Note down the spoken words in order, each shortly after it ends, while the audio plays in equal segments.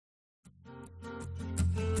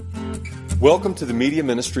Welcome to the media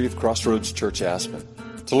ministry of Crossroads Church Aspen.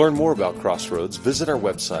 To learn more about Crossroads, visit our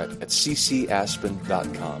website at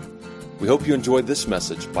ccaspen.com. We hope you enjoyed this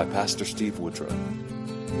message by Pastor Steve Woodrow.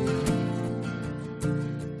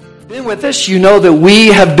 Been with us, you know that we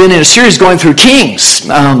have been in a series going through Kings,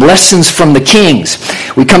 lessons from the Kings.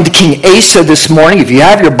 We come to King Asa this morning. If you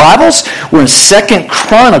have your Bibles, we're in 2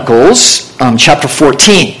 Chronicles, chapter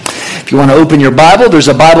 14. If you want to open your Bible, there's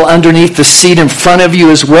a Bible underneath the seat in front of you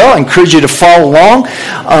as well. I encourage you to follow along.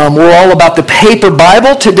 We're all about the paper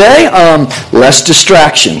Bible today, less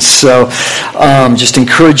distractions. So just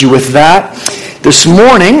encourage you with that. This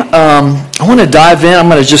morning, I want to dive in. I'm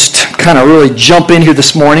going to just kind of really jump in here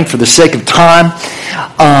this morning for the sake of time.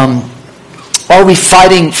 Are we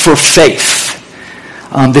fighting for faith?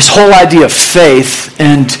 This whole idea of faith,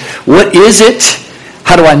 and what is it?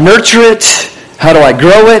 How do I nurture it? How do I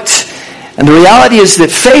grow it? And the reality is that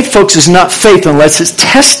faith, folks, is not faith unless it's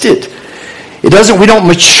tested. We don't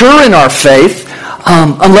mature in our faith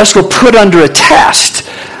unless we're put under a test.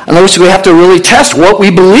 Unless we have to really test what we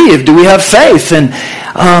believe. Do we have faith? And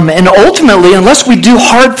ultimately, unless we do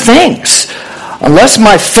hard things, unless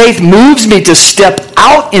my faith moves me to step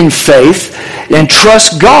out in faith and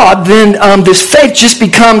trust God, then this faith just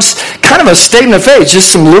becomes kind of a statement of faith.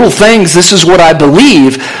 Just some little things, this is what I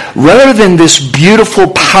believe, rather than this beautiful,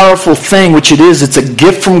 powerful thing, which it is. It's a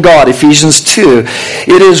gift from God, Ephesians 2.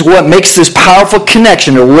 It is what makes this powerful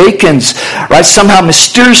connection, awakens, right, somehow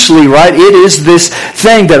mysteriously, right? It is this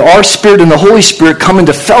thing that our Spirit and the Holy Spirit come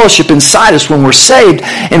into fellowship inside us when we're saved,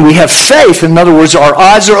 and we have faith. In other words, our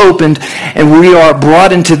eyes are opened, and we are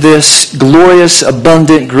brought into this glorious,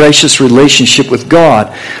 abundant, gracious relationship with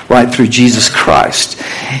God, right, through Jesus Christ.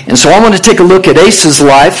 And so I want to take a look at Asa's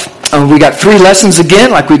life. We got 3 lessons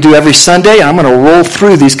again, like we do every Sunday. I'm going to roll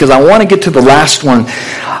through these because I want to get to the last one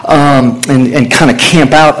and kind of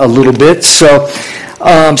camp out a little bit. So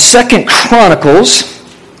 2 Chronicles,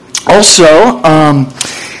 also, I'm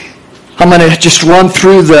going to just run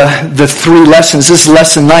through the 3 lessons. This is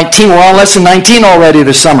lesson 19. We're on lesson 19 already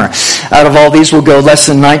this summer. Out of all these, we'll go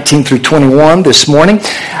lesson 19 through 21 this morning.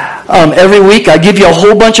 Every week, I give you a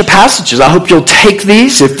whole bunch of passages. I hope you'll take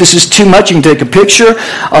these. If this is too much, you can take a picture.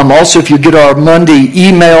 Also, if you get our Monday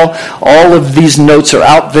email, all of these notes are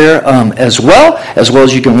out there as well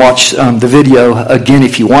as you can watch the video again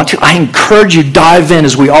if you want to. I encourage you to dive in.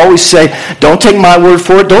 As we always say, don't take my word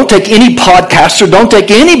for it. Don't take any podcaster. Don't take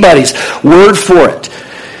anybody's word for it.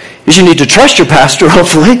 You need to trust your pastor,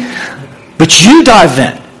 hopefully. But you dive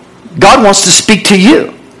in. God wants to speak to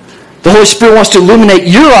you. The Holy Spirit wants to illuminate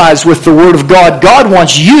your eyes with the Word of God. God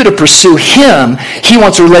wants you to pursue Him. He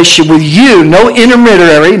wants a relationship with you. No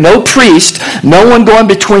intermediary, no priest, no one going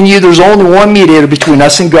between you. There's only one mediator between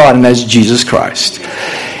us and God, and that's Jesus Christ.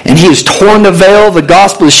 And He has torn the veil. The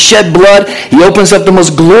gospel has shed blood. He opens up the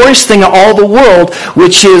most glorious thing in all the world,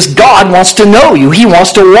 which is God wants to know you. He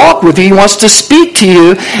wants to walk with you. He wants to speak to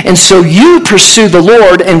you. And so you pursue the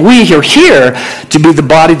Lord, and we are here to be the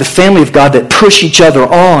body, the family of God that push each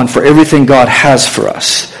other on for everything God has for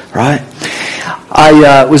us, right?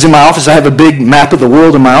 I was in my office. I have a big map of the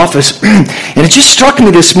world in my office, and it just struck me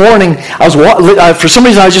this morning. For some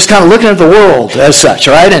reason, I was just kind of looking at the world as such,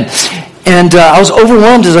 right? And I was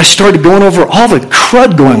overwhelmed as I started going over all the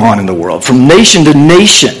crud going on in the world, from nation to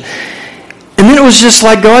nation. And then it was just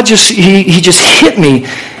like God He just hit me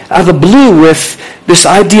out of the blue with this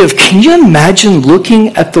idea of, can you imagine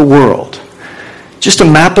looking at the world, just a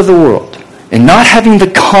map of the world, and not having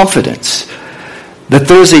the confidence that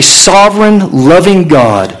there's a sovereign, loving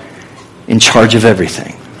God in charge of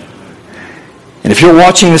everything? And if you're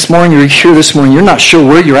watching this morning, you're here this morning, you're not sure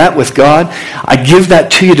where you're at with God, I give that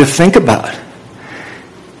to you to think about.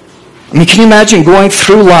 I mean, can you imagine going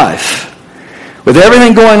through life with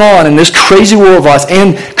everything going on in this crazy world of ours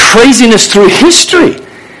and craziness through history,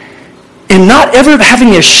 and not ever having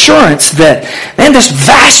the assurance that, man, this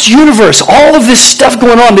vast universe, all of this stuff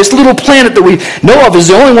going on, this little planet that we know of is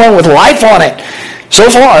the only one with life on it, so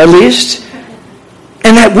far at least,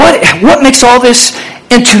 and that what makes all this,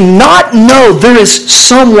 and to not know there is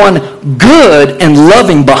someone good and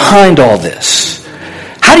loving behind all this.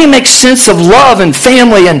 How do you make sense of love and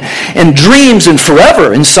family and dreams and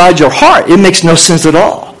forever inside your heart? It makes no sense at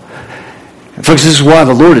all. And folks, this is why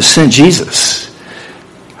the Lord has sent Jesus,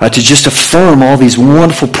 to just affirm all these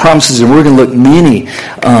wonderful promises, and we're going to look many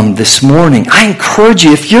this morning. I encourage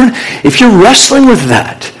you, if you're wrestling with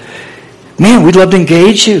that, man, we'd love to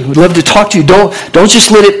engage you. We'd love to talk to you. Don't just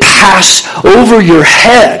let it pass over your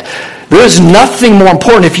head. There is nothing more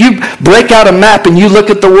important. If you break out a map and you look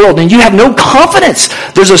at the world and you have no confidence,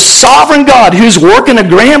 there's a sovereign God who's working a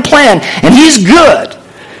grand plan, and He's good.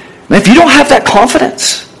 And if you don't have that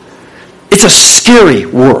confidence, it's a scary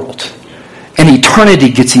world. And eternity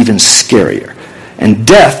gets even scarier. And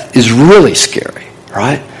death is really scary,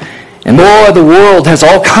 right? And the world has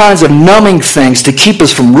all kinds of numbing things to keep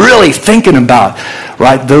us from really thinking about,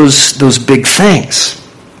 right, those big things.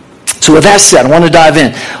 So with that said, I want to dive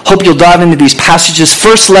in. Hope you'll dive into these passages.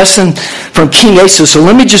 First lesson from King Asa. So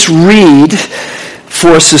let me just read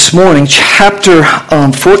for us this morning, chapter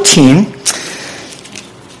 14.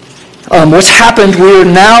 What's happened, we're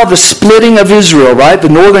now the splitting of Israel, right? The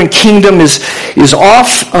northern kingdom is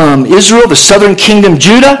off Israel, the southern kingdom,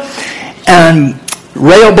 Judah. And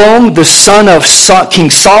Rehoboam, the son of King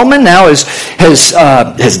Solomon, now has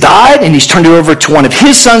died, and he's turned it over to one of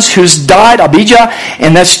his sons who's died, Abijah,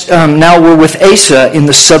 and that's now we're with Asa in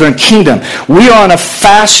the southern kingdom. We are on a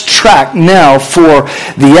fast track now for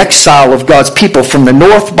the exile of God's people from the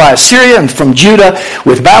north by Assyria and from Judah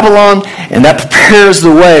with Babylon, and that prepares the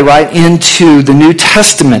way right into the New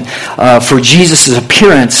Testament for Jesus'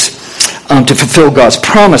 appearance to fulfill God's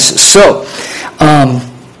promises. So,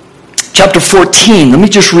 Chapter 14, let me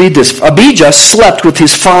just read this. Abijah slept with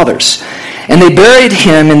his fathers, and they buried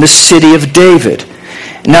him in the city of David.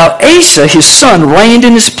 Now Asa, his son, reigned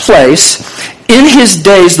in his place. In his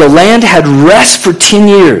days the land had rest for 10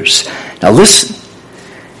 years. Now listen.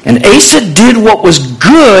 And Asa did what was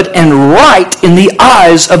good and right in the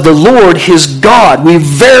eyes of the Lord his God. We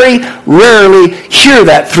very rarely hear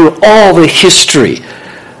that through all the history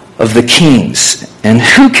of the kings. And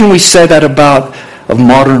who can we say that about of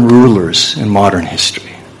modern rulers in modern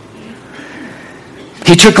history?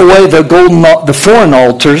 He took away the foreign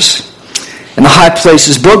altars and the high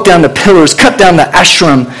places, broke down the pillars, cut down the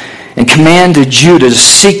Asherim, and commanded Judah to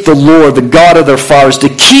seek the Lord, the God of their fathers, to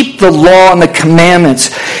keep the law and the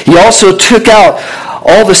commandments. He also took out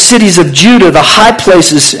all the cities of Judah, the high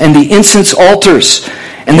places, and the incense altars.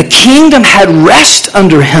 And the kingdom had rest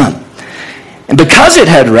under him. And because it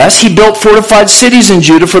had rest, he built fortified cities in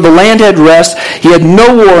Judah, for the land had rest. He had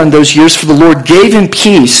no war in those years, for the Lord gave him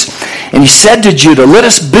peace. And he said to Judah, let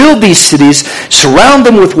us build these cities, surround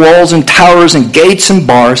them with walls and towers and gates and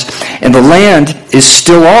bars, and the land is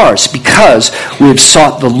still ours, because we have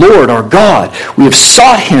sought the Lord our God. We have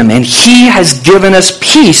sought him, and he has given us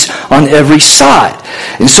peace on every side.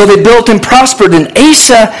 And so they built and prospered, and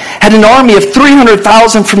Asa had an army of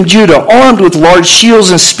 300,000 from Judah, armed with large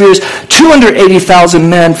shields and spears, 280,000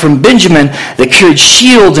 men from Benjamin that carried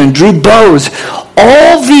shields and drew bows.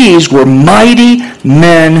 All these were mighty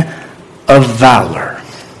men of valor.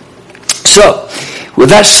 So, with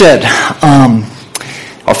that said,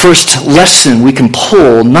 our first lesson we can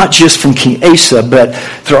pull, not just from King Asa, but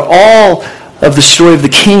through all of the story of the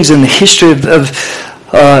kings and the history of the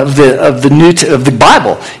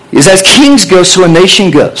Bible, is as kings go, so a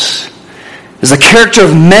nation goes. As the character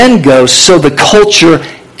of men goes, so the culture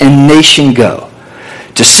and nation go.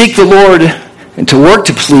 To seek the Lord and to work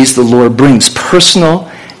to please the Lord brings personal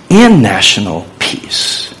and national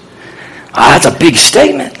peace. That's a big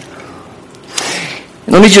statement.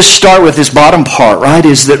 Let me just start with this bottom part, right?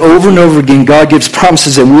 Is that over and over again God gives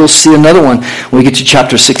promises, and we'll see another one when we get to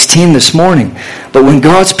chapter 16 this morning. But when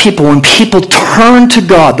when people turn to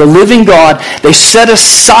God, the living God, they set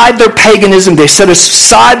aside their paganism, they set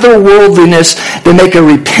aside their worldliness, they make a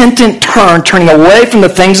repentant turn, turning away from the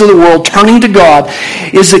things of the world, turning to God,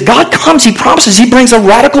 is that God comes, he promises, he brings a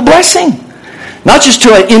radical blessing. Not just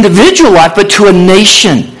to an individual life, but to a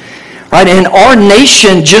nation. Right? And our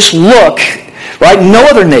nation, just look, right? No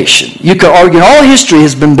other nation, you could argue, in all history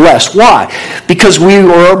has been blessed. Why? Because we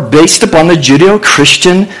were based upon the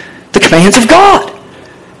Judeo-Christian, the commands of God.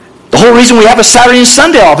 The whole reason we have a Saturday and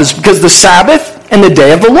Sunday off is because the Sabbath and the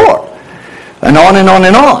day of the Lord. And on and on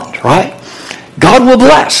and on, right? God will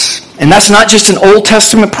bless. And that's not just an Old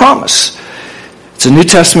Testament promise. It's a New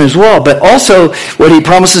Testament as well. But also what he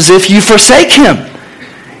promises, if you forsake him,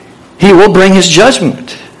 he will bring his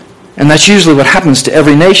judgment. And that's usually what happens to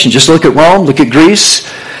every nation. Just look at Rome, look at Greece,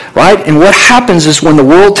 right? And what happens is when the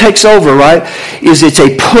world takes over, right, is it's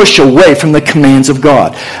a push away from the commands of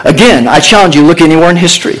God. Again, I challenge you, look anywhere in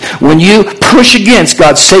history. When you push against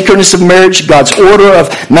God's sacredness of marriage, God's order of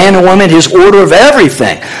man and woman, his order of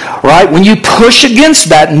everything, right? When you push against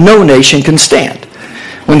that, no nation can stand.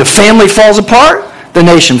 When the family falls apart, the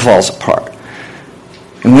nation falls apart.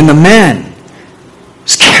 And when the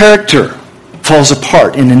man's character falls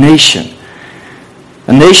apart in a nation,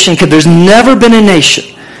 there's never been a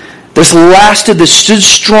nation that's lasted, that stood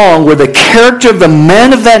strong, where the character of the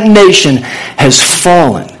men of that nation has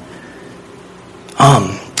fallen.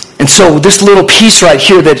 And so this little piece right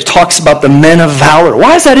here that talks about the men of valor,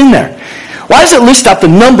 why is that in there? Why does it list out the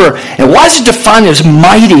number? And why is it defined as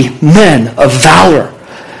mighty men of valor?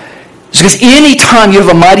 It's because any time you have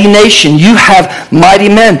a mighty nation, you have mighty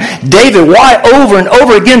men. David, why over and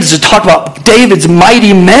over again does it talk about David's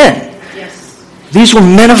mighty men? Yes. These were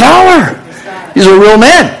men of valor. These were real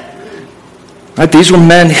men. Right? These were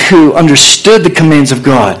men who understood the commands of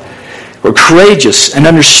God, were courageous, and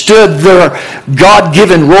understood their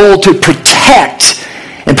God-given role to protect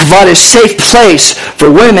and provide a safe place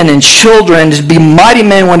for women and children to be mighty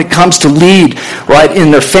men when it comes to lead, right,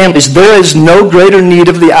 in their families. There is no greater need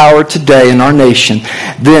of the hour today in our nation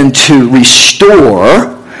than to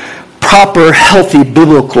restore proper, healthy,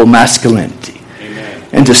 biblical masculinity. Amen.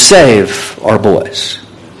 And to save our boys.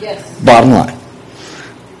 Yes. Bottom line.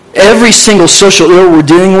 Every single social ill we're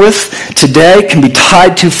dealing with today can be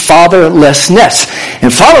tied to fatherlessness.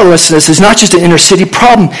 And fatherlessness is not just an inner city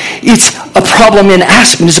problem. It's a problem in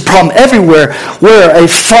Aspen. It's a problem everywhere where a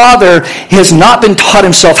father has not been taught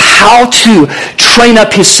himself how to train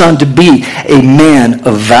up his son to be a man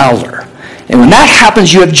of valor. And when that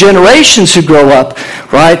happens, you have generations who grow up,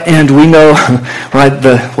 right? And we know, right,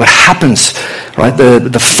 what happens, right?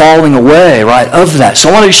 The falling away, right, of that. So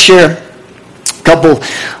I wanted to share a couple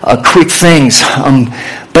quick things.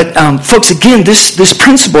 But folks, again, this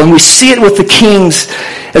principle, and we see it with the kings.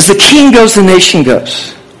 As the king goes, the nation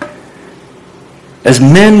goes. As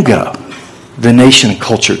men go, the nation and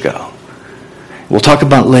culture go. We'll talk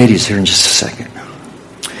about ladies here in just a second.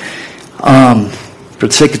 For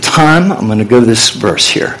the sake of time, I'm going to go to this verse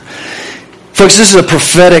here. Folks, this is a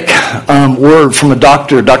prophetic word from a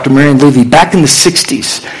doctor, Dr. Marion Levy, back in the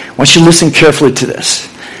 60s. I want you to listen carefully to this.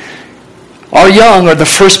 Our young are the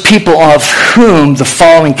first people of whom the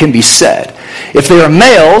following can be said. If they are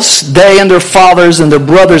males, they and their fathers and their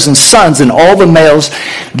brothers and sons and all the males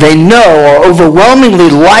they know are overwhelmingly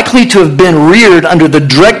likely to have been reared under the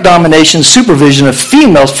direct domination and supervision of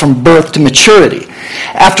females from birth to maturity.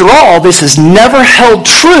 After all, this has never held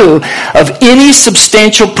true of any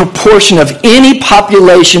substantial proportion of any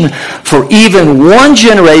population for even one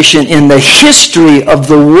generation in the history of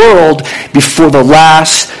the world before the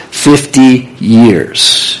last 50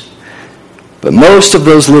 years. But most of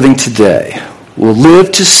those living today will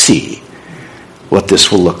live to see what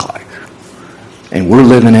this will look like. And we're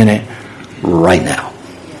living in it right now.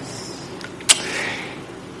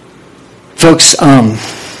 Folks, a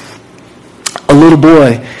little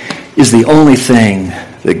boy is the only thing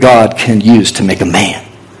that God can use to make a man.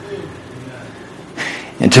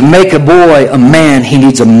 And to make a boy a man, he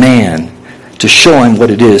needs a man to show him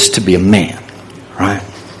what it is to be a man. Right?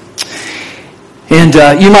 And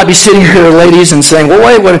you might be sitting here, ladies, and saying, well,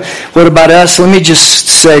 wait, what about us? Let me just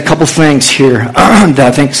say a couple things here that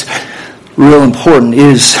I think is real important.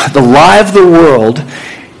 Is the lie of the world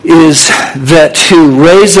is that to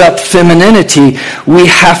raise up femininity, we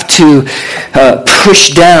have to push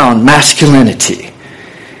down masculinity.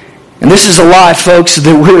 And this is a lie, folks,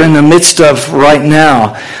 that we're in the midst of right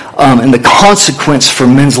now. And the consequence for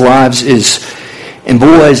men's lives and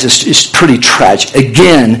boys is pretty tragic.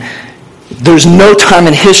 Again, there's no time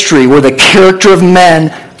in history where the character of men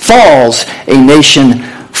falls, a nation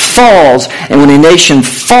falls. And when a nation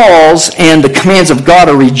falls and the commands of God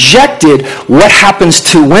are rejected, what happens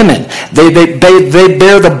to women? They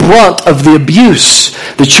bear the brunt of the abuse.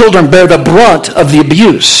 The children bear the brunt of the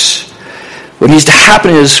abuse. What needs to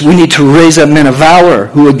happen is we need to raise up men of valor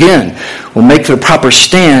who, again, will make their proper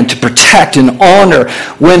stand to protect and honor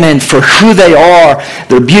women for who they are,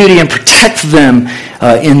 their beauty, and protect them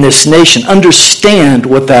in this nation. Understand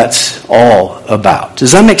what that's all about.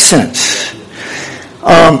 Does that make sense?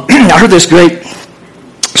 I heard this great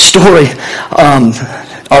story,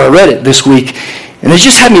 or I read it this week, and it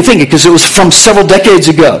just had me thinking because it was from several decades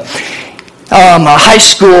ago. A high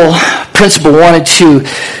school principal wanted to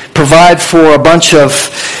provide for a bunch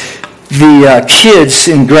of the kids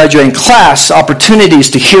in graduating class opportunities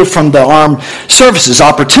to hear from the armed services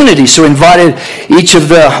opportunities. So invited each of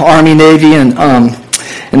the Army, Navy, and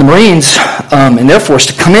the Marines and Air Force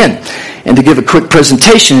to come in and to give a quick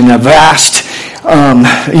presentation in a vast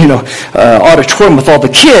auditorium with all the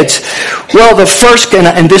kids. Well, the first,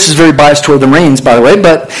 and this is very biased toward the Marines, by the way,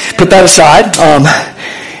 but put that aside.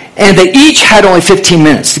 And they each had only 15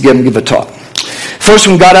 minutes to give a talk. First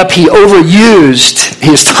one got up, he overused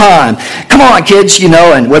his time. Come on, kids,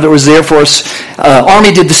 and whether it was the Air Force,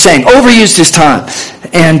 Army did the same. Overused his time.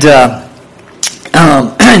 And the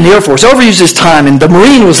Air Force overused his time, and the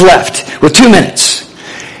Marine was left with 2 minutes.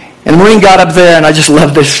 And the Marine got up there, and I just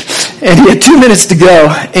love this. And he had 2 minutes to go,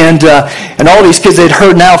 and all these kids, they'd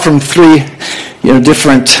heard now from 3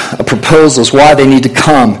 different proposals why they need to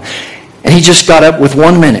come. And he just got up with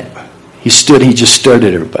 1 minute he stood and he just stared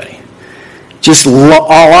at everybody. Just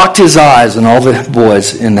locked his eyes on all the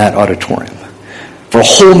boys in that auditorium. For a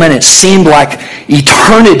whole minute, it seemed like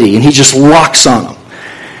eternity, and he just locks on them.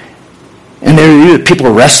 And there people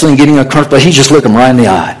are wrestling, getting uncomfortable. He just looked them right in the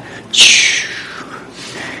eye.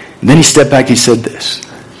 And then he stepped back, he said this.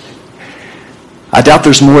 I doubt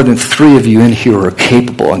there's more than 3 of you in here who are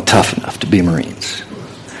capable and tough enough to be Marines.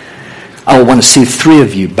 I will want to see 3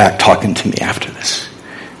 of you back talking to me after this.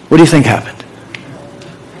 What do you think happened?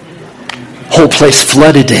 Whole place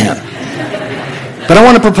flooded to him. But I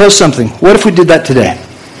want to propose something. What if we did that today?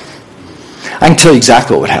 I can tell you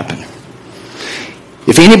exactly what would happen.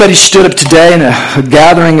 If anybody stood up today in a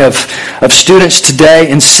gathering of students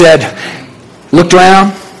today and said, looked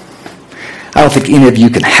around, I don't think any of you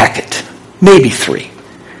can hack it. Maybe 3.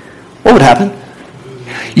 What would happen?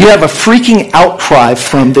 You have a freaking outcry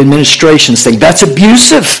from the administration saying, that's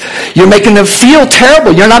abusive. You're making them feel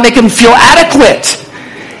terrible. You're not making them feel adequate.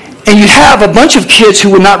 And you have a bunch of kids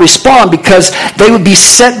who would not respond because they would be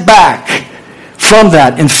set back from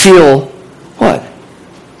that and feel, what?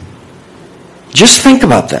 Just think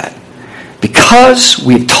about that. Because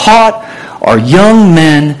we've taught our young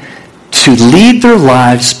men to lead their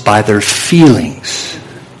lives by their feelings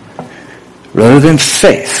rather than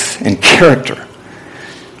faith and character.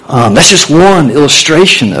 That's just one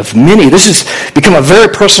illustration of many. This has become a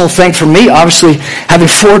very personal thing for me. Obviously, having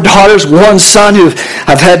 4 daughters, 1 son who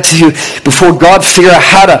I've had to, before God, figure out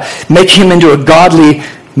how to make him into a godly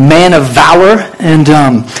man of valor. And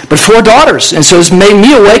but 4 daughters. And so it's made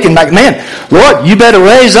me awaken like, man, Lord, you better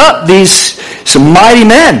raise up some mighty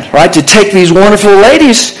men, right, to take these wonderful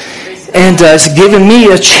ladies. And it's given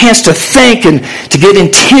me a chance to think and to get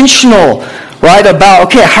intentional, right, about,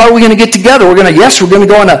 okay, how are we going to get together? We're going to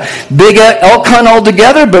go on a big elk hunt all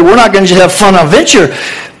together, but we're not going to just have fun on adventure.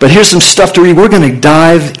 But here's some stuff to read. We're going to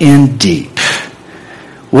dive in deep.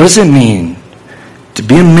 What does it mean to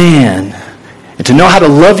be a man and to know how to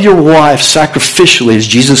love your wife sacrificially as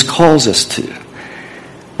Jesus calls us to,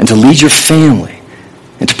 and to lead your family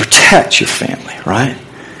and to protect your family, right?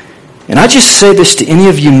 And I just say this to any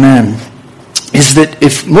of you men, is that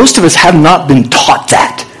if most of us have not been taught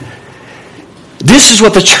that, this is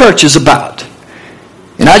what the church is about.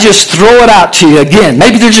 And I just throw it out to you again.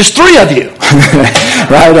 Maybe there's just 3 of you,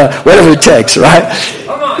 right? Whatever it takes, right?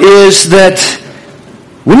 Is that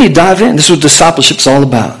we need to dive in. This is what discipleship's all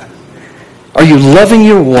about. Are you loving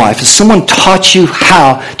your wife? Has someone taught you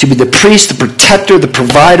how to be the priest, the protector, the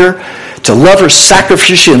provider, to love her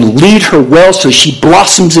sacrificially and lead her well so she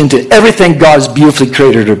blossoms into everything God has beautifully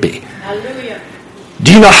created her to be? Hallelujah.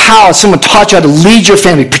 Do you know how someone taught you how to lead your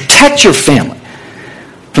family, protect your family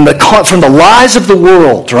from the lies of the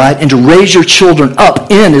world, right? And to raise your children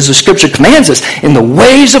up in, as the scripture commands us, in the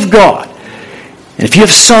ways of God. And if you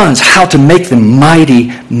have sons, how to make them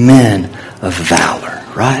mighty men of valor,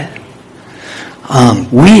 right?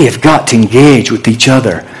 We have got to engage with each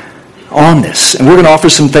other on this. And we're going to offer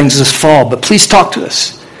some things this fall, but please talk to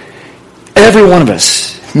us. Every one of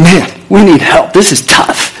us, man, we need help. This is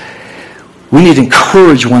tough. We need to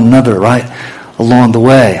encourage one another, right, along the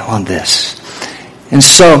way on this. And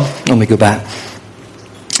so, let me go back.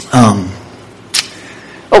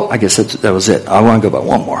 I guess that was it. I want to go back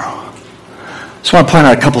one more. Just want to point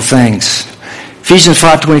out a couple things. Ephesians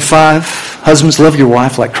 5:25, husbands, love your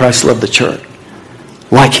wife like Christ loved the church,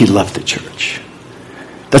 like he loved the church.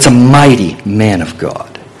 That's a mighty man of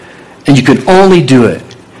God. And you can only do it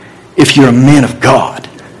if you're a man of God.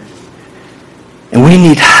 And we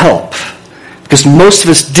need help because most of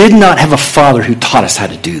us did not have a father who taught us how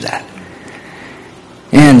to do that.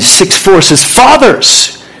 And 6:4 says,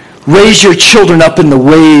 fathers, raise your children up in the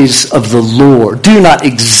ways of the Lord. Do not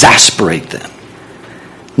exasperate them.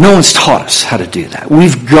 No one's taught us how to do that.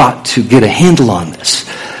 We've got to get a handle on this,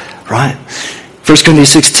 right? 1 Corinthians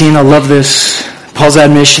 16, I love this. Paul's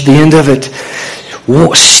admonition at the end of it.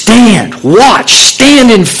 Stand, watch,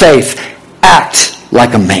 stand in faith, act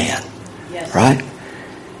like a man, yes. Right?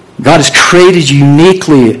 God has created you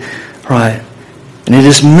uniquely, right? And it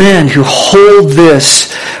is men who hold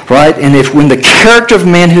this, right? And when the character of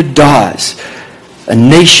manhood dies, a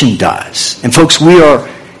nation dies. And folks,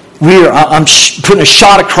 I'm putting a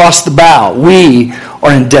shot across the bow. We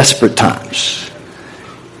are in desperate times.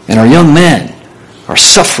 And our young men are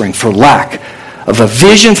suffering for lack of a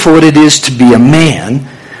vision for what it is to be a man,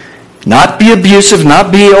 not be abusive,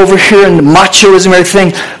 not be over here in the machoism and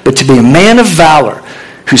everything, but to be a man of valor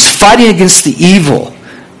who's fighting against the evil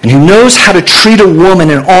and who knows how to treat a woman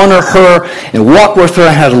and honor her and walk with her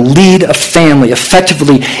and how to lead a family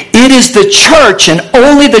effectively. It is the church and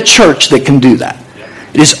only the church that can do that.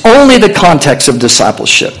 It is only the context of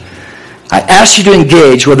discipleship I ask you to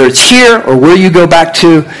engage, whether it's here or where you go back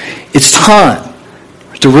to. It's time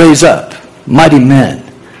to raise up mighty men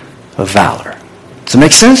of valor. Does it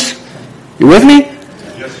make sense? You with me?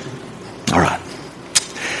 Yes. All right.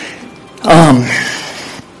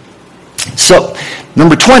 So,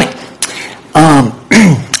 number 20.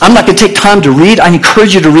 I'm not going to take time to read. I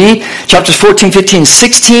encourage you to read chapters 14, 15,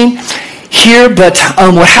 16 here. But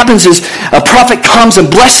what happens is a prophet comes and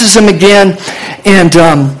blesses them again. And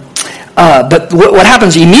but what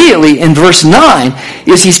happens immediately in verse 9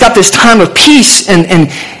 is he's got this time of peace.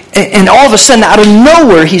 And all of a sudden, out of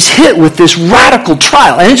nowhere, he's hit with this radical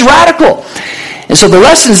trial. And it's radical. And so the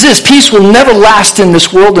lesson is this: peace will never last in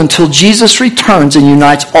this world until Jesus returns and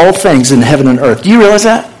unites all things in heaven and earth. Do you realize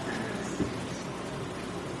that?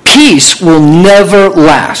 Peace will never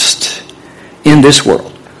last in this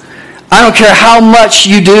world. I don't care how much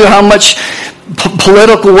you do, how much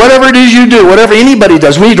political, whatever it is you do, whatever anybody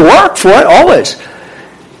does. We need to work for it, always.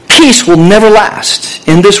 Peace will never last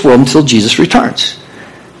in this world until Jesus returns.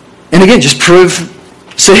 And again, just prove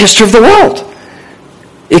it's the history of the world.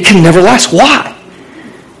 It can never last. Why?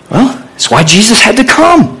 Well, that's why Jesus had to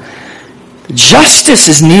come. Justice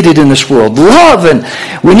is needed in this world. Love, and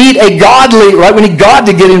we need a godly, right? We need God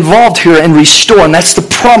to get involved here and restore. And that's the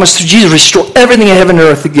promise through Jesus: restore everything in heaven and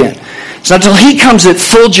earth again. It's not until He comes that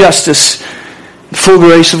full justice, full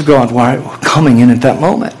grace of God, coming in at that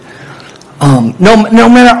moment. No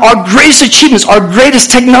matter our greatest achievements, our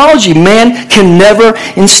greatest technology, man can never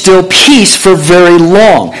instill peace for very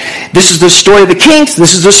long. This is the story of the kings.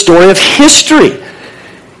 This is the story of history.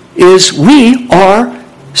 Is we are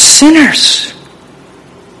sinners.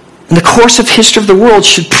 And the course of history of the world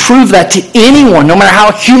should prove that to anyone, no matter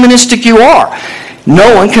how humanistic you are.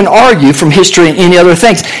 No one can argue from history and any other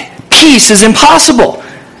things. Peace is impossible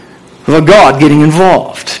without God getting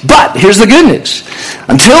involved. But here's the good news.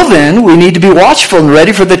 Until then, we need to be watchful and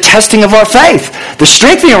ready for the testing of our faith, the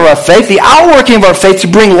strengthening of our faith, the outworking of our faith to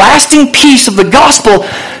bring lasting peace of the gospel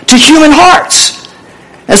to human hearts.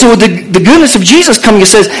 And so with the goodness of Jesus coming, He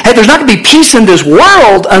says, hey, there's not going to be peace in this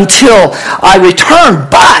world until I return.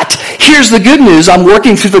 But here's the good news. I'm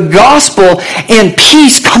working through the gospel and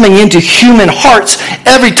peace coming into human hearts.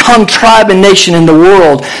 Every tongue, tribe, and nation in the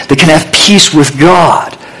world that can have peace with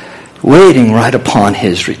God, waiting right upon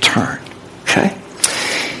His return. Okay?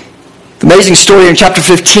 The amazing story in chapter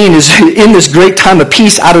 15 is in this great time of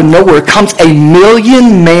peace, out of nowhere comes a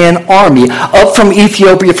 1,000,000-man army up from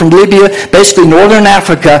Ethiopia, from Libya, basically northern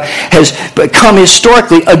Africa, has come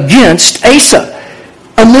historically against Asa.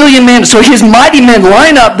 1,000,000 men. So his mighty men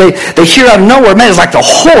line up. They hear out of nowhere. Man, it's like the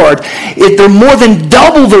horde. They're more than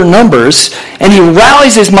double their numbers. And he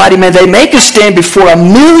rallies his mighty men. They make a stand before a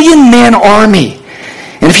 1,000,000-man army.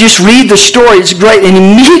 And if you just read the story, it's great. And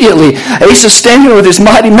immediately, Asa's standing with his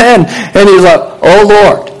mighty men, and he's like, oh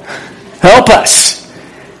Lord, help us.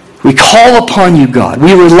 We call upon you, God.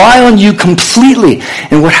 We rely on you completely.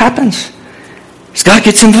 And what happens is God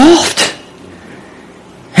gets involved.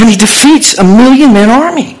 And He defeats a 1,000,000-man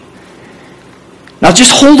army. Now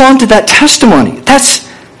just hold on to that testimony. That's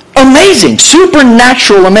amazing,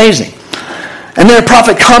 supernatural amazing. And then a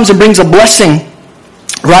prophet comes and brings a blessing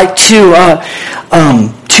right to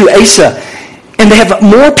Asa, and they have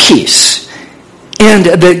more peace, and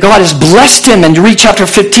that God has blessed him. And you read chapter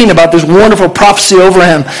 15 about this wonderful prophecy over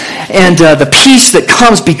him, and the peace that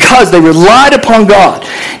comes because they relied upon God.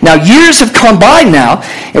 Now years have come by now,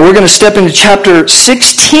 and we're going to step into chapter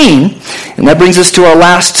 16, and that brings us to our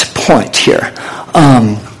last point here,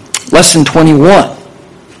 lesson 21,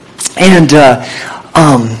 and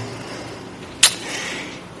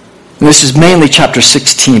this is mainly chapter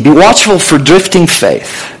 16. Be watchful for drifting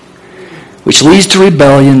faith, which leads to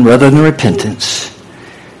rebellion rather than repentance,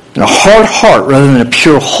 and a hard heart rather than a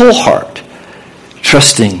pure whole heart,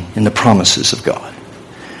 trusting in the promises of God.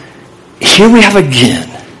 Here we have again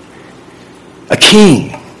a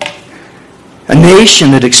king, a nation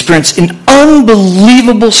that experienced an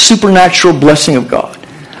unbelievable supernatural blessing of God.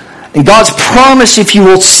 And God's promise, if you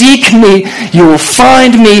will seek me, you will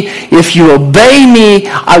find me. If you obey me,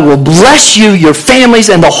 I will bless you, your families,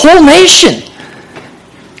 and the whole nation.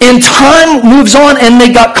 And time moves on, and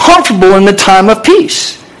they got comfortable in the time of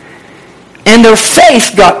peace. And their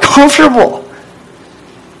faith got comfortable.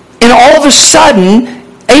 And all of a sudden,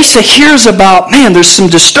 Asa hears about, man, there's some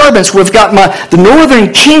disturbance. We've got the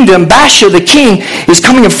northern kingdom, Baasha, the king, is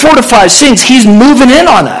coming and fortified cities. He's moving in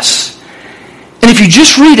on us. And if you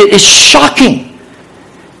just read it, it's shocking.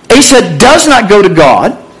 Asa does not go to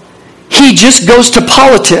God. He just goes to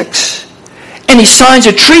politics. and he signs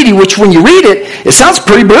a treaty, which when you read it, it sounds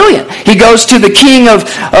pretty brilliant. He goes to the king of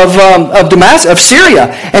Damascus, of Syria,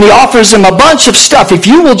 and he offers him a bunch of stuff. If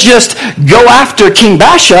you will just go after King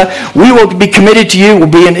Baasha, we will be committed to you.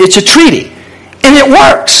 It's a treaty. And it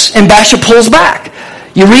works, and Baasha pulls back.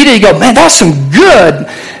 You read it, you go, man, that's some good,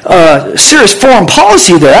 serious foreign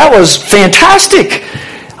policy there. That was fantastic.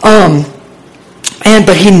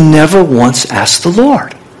 But he never once asked the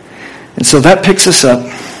Lord. And so that picks us up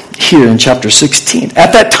here in chapter 16.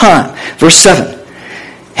 At that time, verse 7,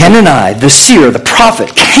 Hanani, the seer, the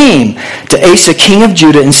prophet, came to Asa, king of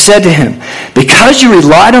Judah, and said to him, because you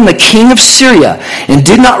relied on the king of Syria and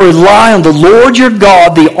did not rely on the Lord your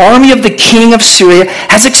God, the army of the king of Syria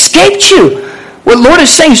has escaped you. What the Lord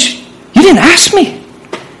is saying is, you didn't ask me.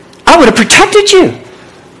 I would have protected you.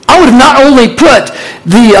 I would have not only put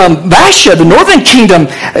the Baasha, the northern kingdom,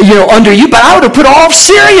 under you, but I would have put all of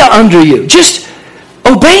Syria under you. Just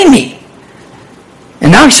obey me.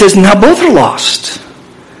 And now he says, now both are lost.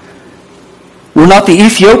 Were not the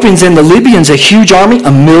Ethiopians and the Libyans a huge army, a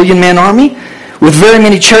 1,000,000-man army, with very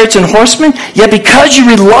many chariots and horsemen? Yet because you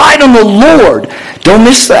relied on the Lord, don't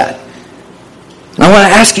miss that. And I want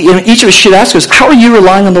to ask you, each of us should ask us, how are you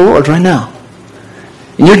relying on the Lord right now?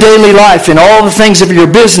 In your daily life, in all the things of your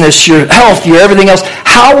business, your health, your everything else,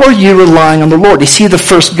 how are you relying on the Lord? Is he the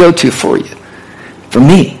first go-to for you? For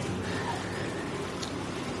me.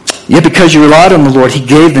 Yet because you relied on the Lord, he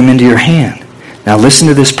gave them into your hand. Now listen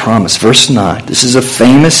to this promise, verse 9. This is a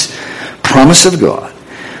famous promise of God.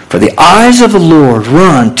 For the eyes of the Lord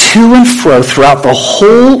run to and fro throughout the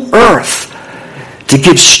whole earth to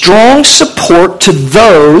give strong support to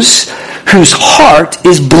those whose heart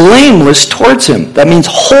is blameless towards him. That means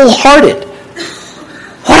wholehearted.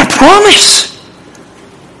 What a promise.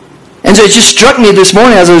 And so it just struck me this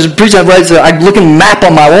morning as I was preaching. I'm looking at a map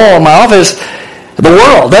on my wall in my office. The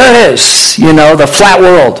world, there it is. The flat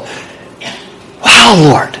world. Wow,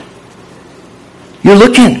 Lord. You're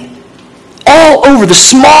looking all over the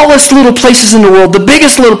smallest little places in the world, the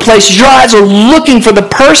biggest little places. Your eyes are looking for the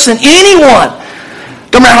person, anyone.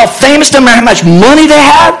 Don't matter how famous, don't matter how much money they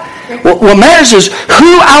have. What matters is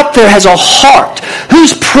who out there has a heart,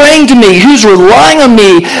 who's praying to me, who's relying on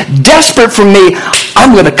me, desperate for me.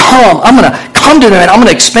 I'm going to come to them, and I'm going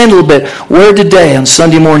to expand a little bit. Where today on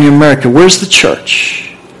Sunday morning in America, where's the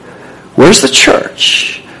church? Where's the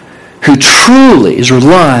church who truly is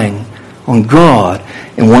relying on God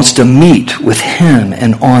and wants to meet with him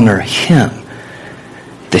and honor him?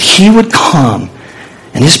 That he would come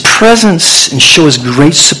in his presence and show his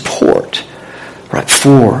great support right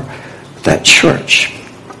for that church.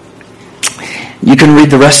 You can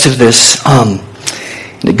read the rest of this. And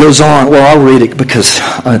it goes on. Well, I'll read it because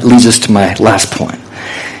it leads us to my last point.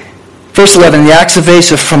 Verse 11, the acts of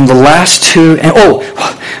Asa from the last two. And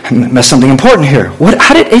I missed something important here.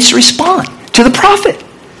 How did Asa respond to the prophet?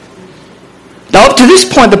 Now, up to this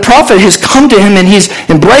point, the prophet has come to him and he's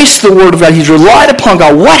embraced the word of God. He's relied upon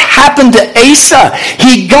God. What happened to Asa?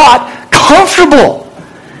 He got comfortable.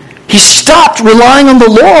 He stopped relying on the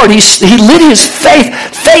Lord. He lit his faith.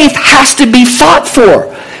 Faith has to be fought for.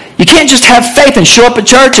 You can't just have faith and show up at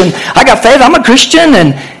church and I got faith, I'm a Christian.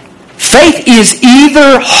 And faith is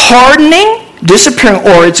either hardening, disappearing,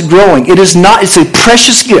 or it's growing. It is not. It's a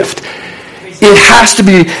precious gift. It has to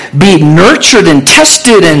be nurtured and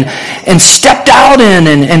tested and stepped out in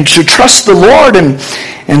and to trust the Lord. And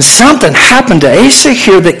something happened to Asa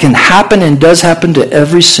here that can happen and does happen to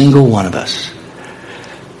every single one of us.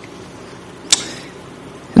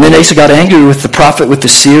 And then Asa got angry with the prophet, with the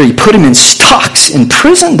seer. He put him in stocks in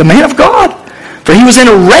prison, the man of God, for he was in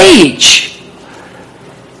a rage.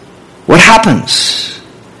 What happens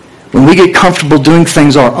when we get comfortable doing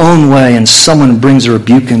things our own way and someone brings a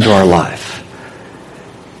rebuke into our life?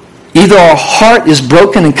 Either our heart is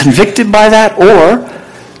broken and convicted by that, or,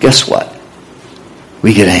 guess what?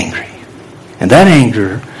 We get angry. And that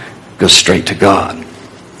anger goes straight to God.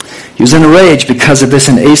 He was in a rage because of this,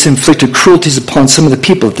 and Asa inflicted cruelties upon some of the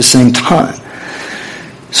people at the same time.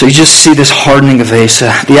 So you just see this hardening of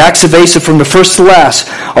Asa. The acts of Asa from the first to last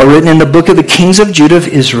are written in the book of the kings of Judah of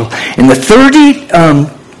Israel. In the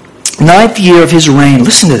 39th year of his reign,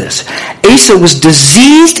 listen to this, Asa was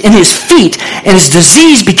diseased in his feet, and his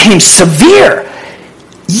disease became severe.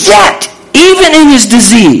 Yet, even in his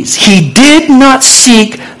disease, he did not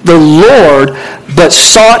seek the Lord, but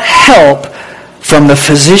sought help from the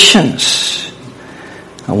physicians.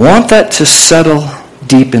 I want that to settle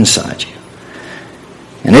deep inside you.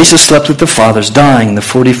 And Asa slept with the fathers, dying in the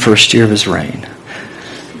 41st year of his reign.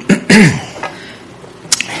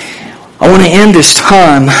 I want to end this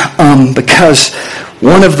time because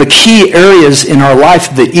one of the key areas in our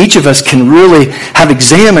life that each of us can really have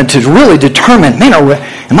examined to really determine, man,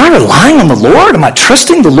 am I relying on the Lord? Am I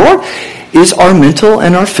trusting the Lord? Is our mental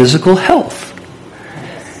and our physical health.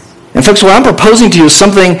 And folks, what I'm proposing to you is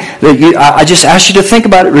something that I just asked you to think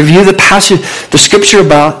about it, review the passage, the scripture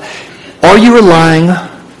about, are you relying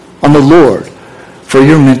on the Lord for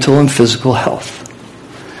your mental and physical health?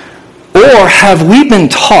 Or have we been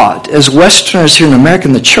taught as Westerners here in America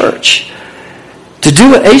in the church to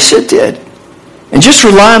do what Asa did and just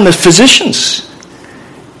rely on the physicians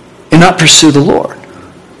and not pursue the Lord?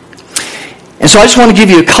 And so I just want to give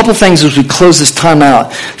you a couple things as we close this time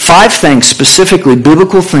out. 5 things, specifically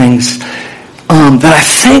biblical things, that I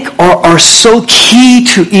think are so key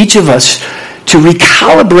to each of us to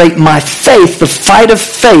recalibrate my faith, the fight of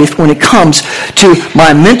faith when it comes to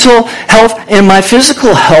my mental health and my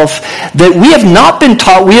physical health, that we have not been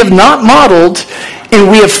taught, we have not modeled,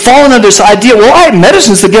 and we have fallen under this idea, well,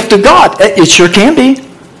 medicine's the gift of God. It sure can be,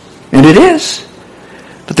 and it is.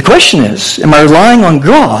 But the question is, am I relying on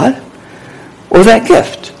God or that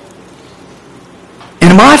gift?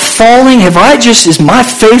 And am I falling? Is my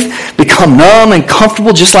faith become numb and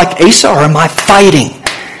comfortable just like Asa, or am I fighting?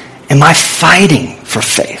 Am I fighting for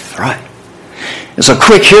faith, right? And so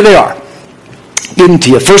quick, here they are. Getting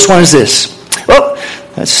to you. First one is this. Oh,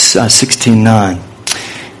 that's 16:9.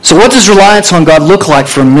 So what does reliance on God look like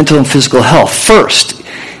for mental and physical health? First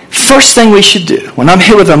thing we should do when I'm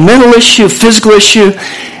here with a mental issue, physical issue,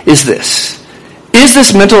 is this. Is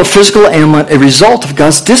this mental or physical ailment a result of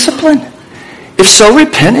God's discipline? If so,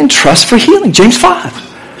 repent and trust for healing. James 5.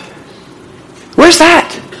 Where's that?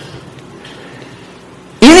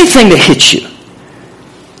 Anything that hits you,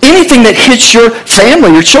 anything that hits your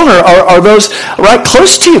family, your children, are those right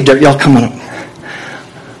close to you. Y'all coming up.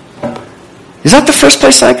 Is that the first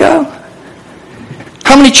place I go?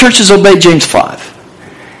 How many churches obey James 5?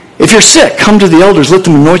 If you're sick, come to the elders, let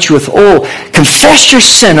them anoint you with oil. Confess your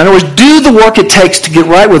sin. In other words, do the work it takes to get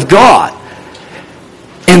right with God.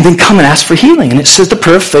 And then come and ask for healing. And it says the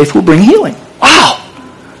prayer of faith will bring healing. Wow.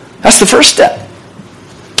 That's the first step.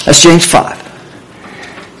 That's James 5.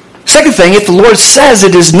 Second thing, if the Lord says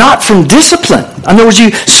it is not from discipline. In other words,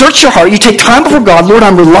 you search your heart, you take time before God. Lord,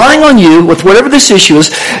 I'm relying on you with whatever this issue is,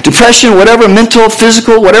 depression, whatever, mental,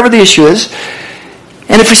 physical, whatever the issue is.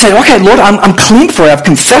 And if you say, okay, Lord, I'm clean for it. I've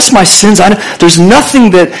confessed my sins. There's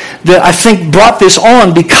nothing that I think brought this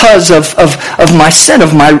on because of my sin,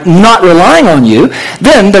 of my not relying on you.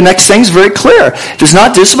 Then the next thing is very clear. If it's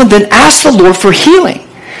not discipline, then ask the Lord for healing.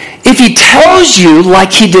 If he tells you,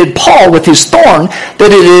 like he did Paul with his thorn,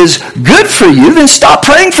 that it is good for you, then stop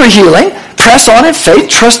praying for healing. Press on in faith,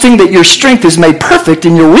 trusting that your strength is made perfect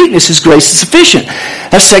and your weakness, his grace is sufficient.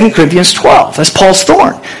 That's 2 Corinthians 12. That's Paul's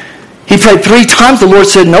thorn. He prayed 3 times. The Lord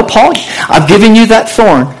said, no, Paul, I've given you that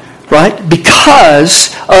thorn, right?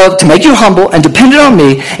 Because to make you humble and dependent on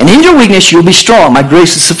me, and in your weakness you'll be strong. My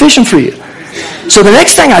grace is sufficient for you. So the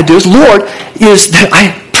next thing I do is, Lord,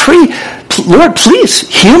 I pray, Lord, please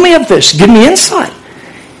heal me of this. Give me insight.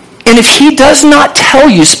 And if he does not tell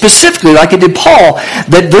you specifically, like it did Paul,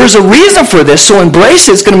 that there's a reason for this, so embrace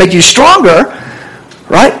it, it's going to make you stronger,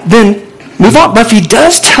 right? Then move on. But if he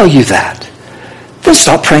does tell you that, then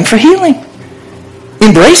stop praying for healing.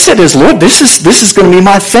 Embrace it as, Lord, this is going to be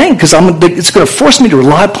my thing because it's going to force me to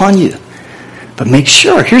rely upon you. But make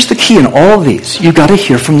sure, here's the key in all of these. You've got to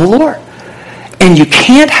hear from the Lord. And you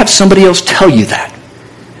can't have somebody else tell you that.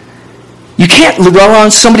 You can't rely on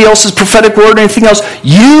somebody else's prophetic word or anything else.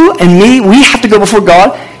 You and me, we have to go before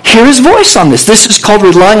God, hear his voice on this. This is called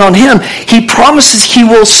relying on him. He promises he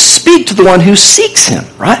will speak to the one who seeks him,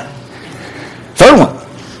 right? Third one.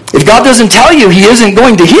 If God doesn't tell you he isn't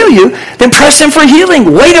going to heal you, then press him for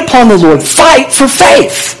healing. Wait upon the Lord. Fight for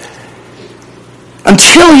faith.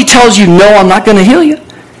 Until he tells you, no, I'm not going to heal you.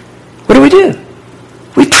 What do?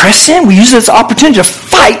 We press in. We use it as an opportunity to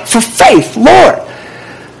fight for faith. Lord.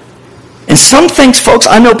 And some things, folks,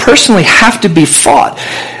 I know personally have to be fought.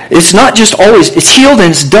 It's not just always, it's healed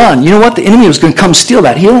and it's done. You know what? The enemy was going to come steal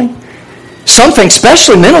that healing. Some things,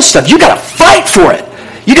 especially mental stuff, you got to fight for it.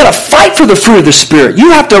 You got to fight for the fruit of the Spirit.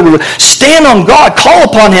 You have to stand on God, call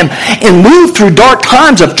upon him, and move through dark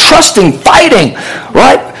times of trusting, fighting,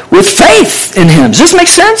 right? With faith in him. Does this make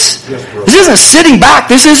sense? Yes, this isn't sitting back.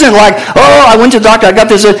 This isn't like, oh, I went to the doctor, I got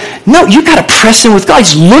this. No, you got to press in with God.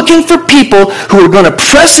 He's looking for people who are going to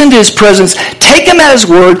press into his presence, take him at his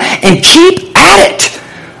word, and keep at it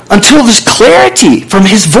until there's clarity from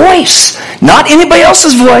his voice. Not anybody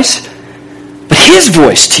else's voice, but his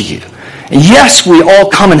voice to you. And yes, we all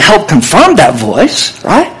come and help confirm that voice,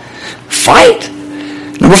 right? Fight.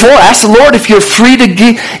 Number 4, ask the Lord if you're free to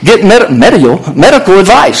get medical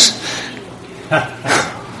advice.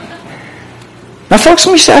 Now, folks,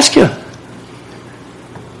 let me just ask you.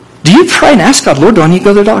 Do you pray and ask God, Lord, do I need to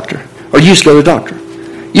go to the doctor? Or you just go to the doctor?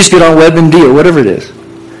 You just get on WebMD or whatever it is.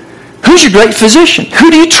 Who's your great physician?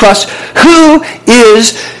 Who do you trust? Who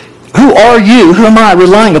are you, who am I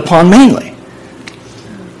relying upon mainly?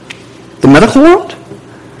 The medical world?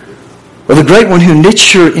 Or the great one who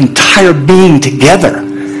knits your entire being together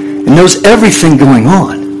and knows everything going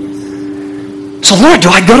on? So, Lord, do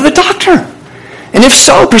I go to the doctor? And if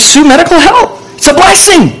so, pursue medical help. It's a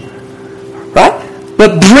blessing. Right?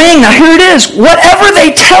 But now here it is, whatever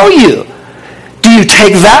they tell you, do you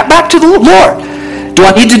take that back to the Lord? Do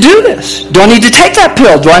I need to do this? Do I need to take that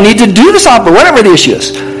pill? Do I need to do this opera? Whatever the issue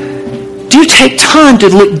is. Do you take time to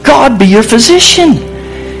let God be your physician?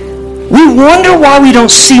 We wonder why we don't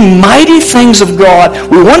see mighty things of God.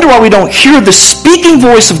 We wonder why we don't hear the speaking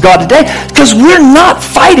voice of God today, because we're not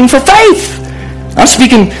fighting for faith. I'm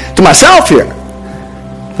speaking to myself here.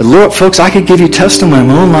 But Lord, folks, I could give you testimony in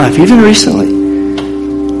my own life, even recently.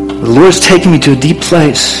 The Lord's taken me to a deep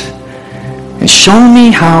place and shown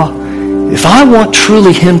me how if I want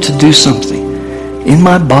truly Him to do something in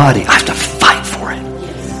my body, I have to fight for it.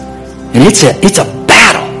 And it's a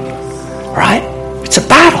battle, right? It's a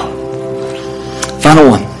battle.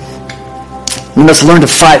 Final one. We must learn to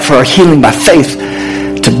fight for our healing by faith,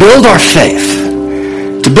 to build our faith,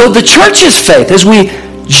 to build the church's faith as we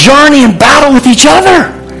journey and battle with each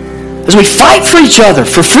other, as we fight for each other,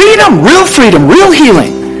 for freedom, real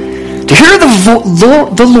healing. To hear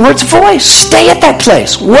the Lord's voice. Stay at that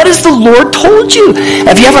place. What has the Lord told you?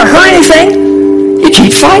 Have you ever heard anything? You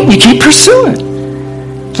keep fighting. You keep pursuing.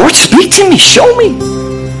 Lord, speak to me. Show me.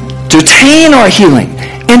 To attain our healing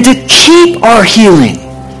and to keep our healing.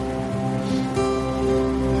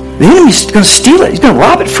 The enemy's going to steal it. He's going to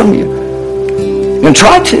rob it from you. He's going to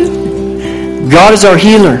try to. God is our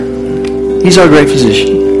healer. He's our great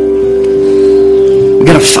physician. We've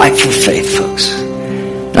got to fight for faith, folks.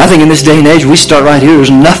 I think in this day and age, we start right here. There's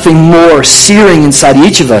nothing more searing inside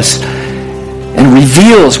each of us and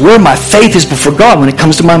reveals where my faith is before God when it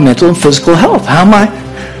comes to my mental and physical health. How am I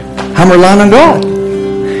relying on God?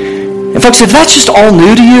 And folks, if that's just all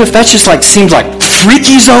new to you, if that just seems like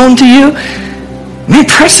freaky zone to you, man,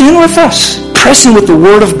 press in with us. Press in with the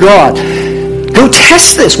Word of God. Go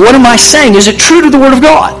test this. What am I saying? Is it true to the Word of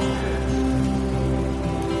God?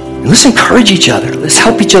 And let's encourage each other. Let's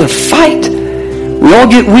help each other fight. We all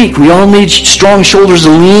get weak. We all need strong shoulders to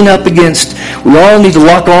lean up against. We all need to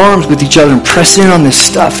lock arms with each other and press in on this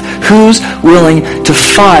stuff. Who's willing to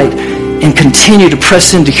fight and continue to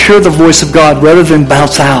press in to hear the voice of God rather than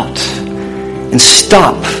bounce out and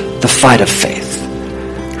stop the fight of faith?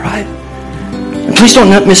 Right? And please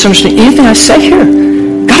don't misunderstand anything I say here.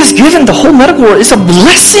 God has given the whole medical world. It's a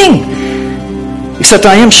blessing. Except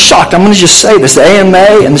I am shocked. I'm going to just say this. The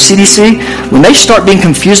AMA and the CDC, when they start being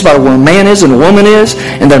confused about where a man is and a woman is,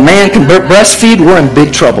 and that man can breastfeed, we're in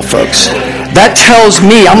big trouble, folks. That tells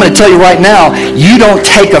me, I'm going to tell you right now, you don't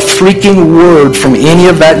take a freaking word from any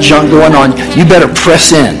of that junk going on. You better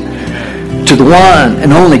press in to the one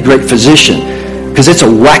and only great physician, because it's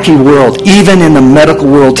a wacky world, even in the medical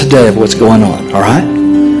world today, of what's going on. All right?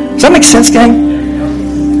 Does that make sense,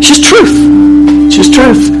 gang? It's just truth. It's just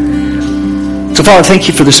truth. So, Father, thank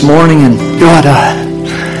you for this morning. And God,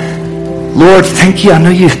 Lord, thank you. I know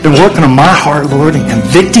you've been working on my heart, Lord, and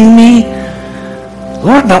convicting me.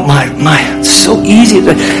 Lord, about it's so easy.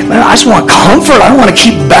 I just want comfort. I want to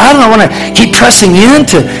keep battling. I want to keep pressing in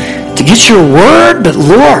to get your word. But,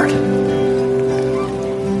 Lord,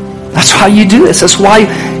 that's how you do this. That's why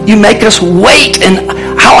you make us wait. And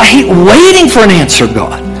how I hate waiting for an answer,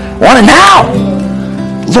 God. I want it now.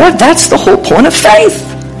 Lord, that's the whole point of faith.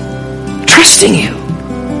 Trusting you.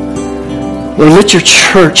 Lord, let your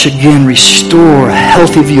church again restore a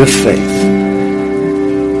healthy view of faith.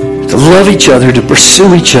 To love each other, to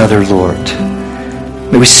pursue each other, Lord.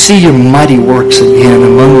 May we see your mighty works again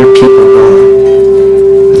among your people, God.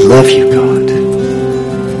 We love you, God.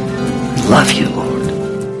 We love you, Lord.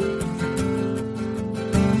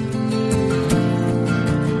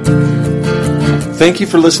 Thank you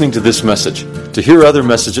for listening to this message. To hear other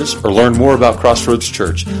messages or learn more about Crossroads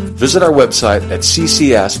Church, visit our website at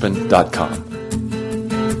ccaspen.com.